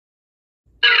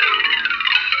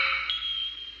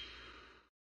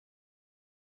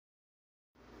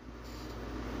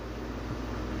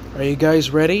Are you guys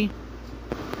ready?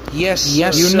 Yes,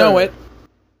 you sir. know it.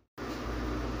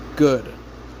 Good.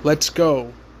 Let's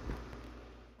go.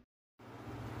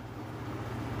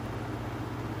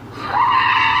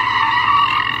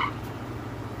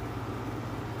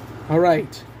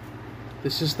 Alright.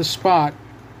 This is the spot.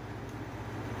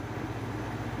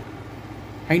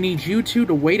 I need you two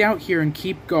to wait out here and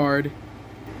keep guard.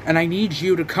 And I need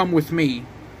you to come with me.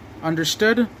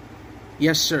 Understood?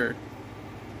 Yes, sir.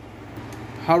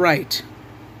 Alright.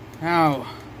 Now,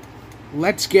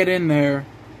 let's get in there.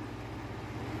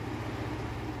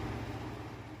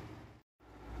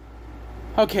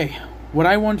 Okay, what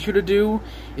I want you to do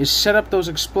is set up those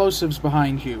explosives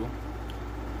behind you.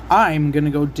 I'm gonna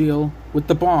go deal with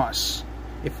the boss.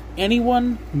 If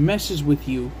anyone messes with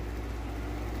you,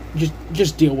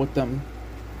 just deal with them.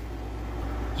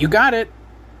 You got it!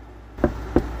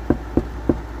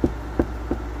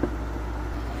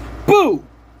 Boo!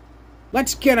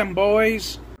 Let's get him,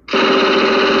 boys!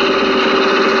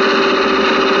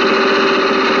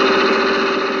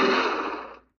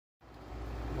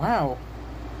 Wow.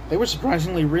 They were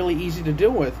surprisingly really easy to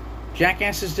deal with.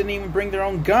 Jackasses didn't even bring their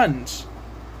own guns.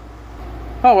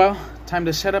 Oh well, time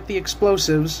to set up the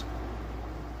explosives.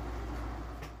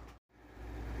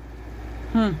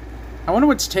 I wonder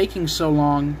what's taking so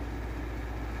long.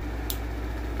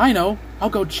 I know, I'll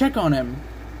go check on him.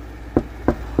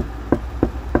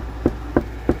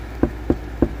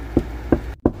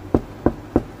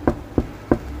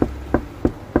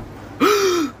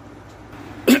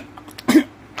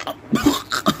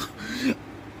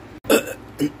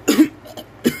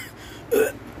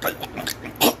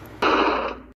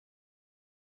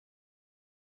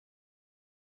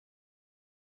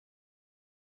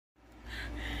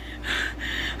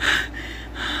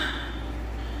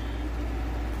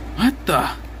 What the?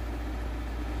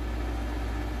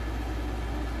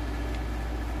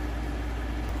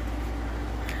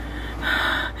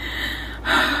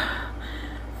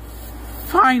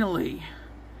 Finally!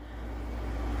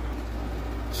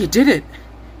 You did it!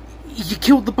 You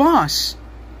killed the boss!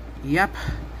 Yep.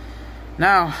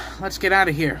 Now, let's get out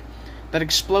of here. That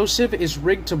explosive is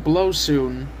rigged to blow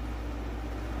soon.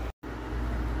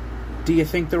 Do you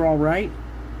think they're alright?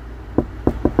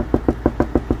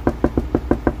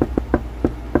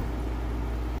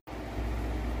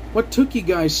 What took you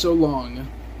guys so long?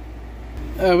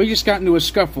 We just got into a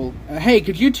scuffle. Hey,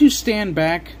 could you two stand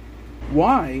back?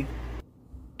 Why?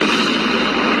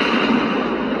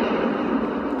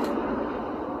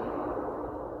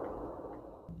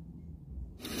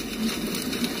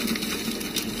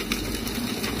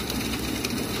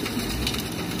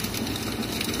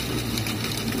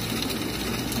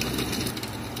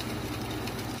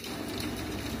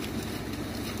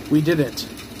 We did it.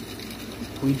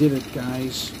 We did it,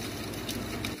 guys.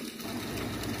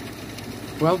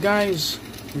 Well, guys,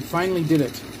 we finally did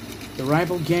it. The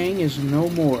rival gang is no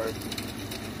more.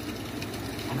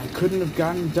 And I couldn't have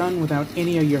gotten done without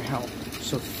any of your help,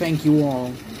 so thank you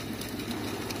all.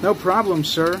 No problem,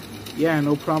 sir. Yeah,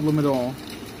 no problem at all.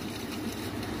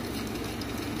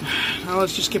 Now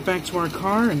let's just get back to our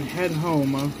car and head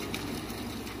home.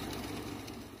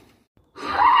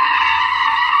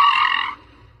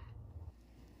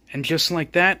 And just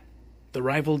like that, the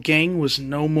rival gang was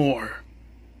no more.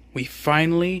 We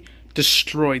finally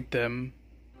destroyed them.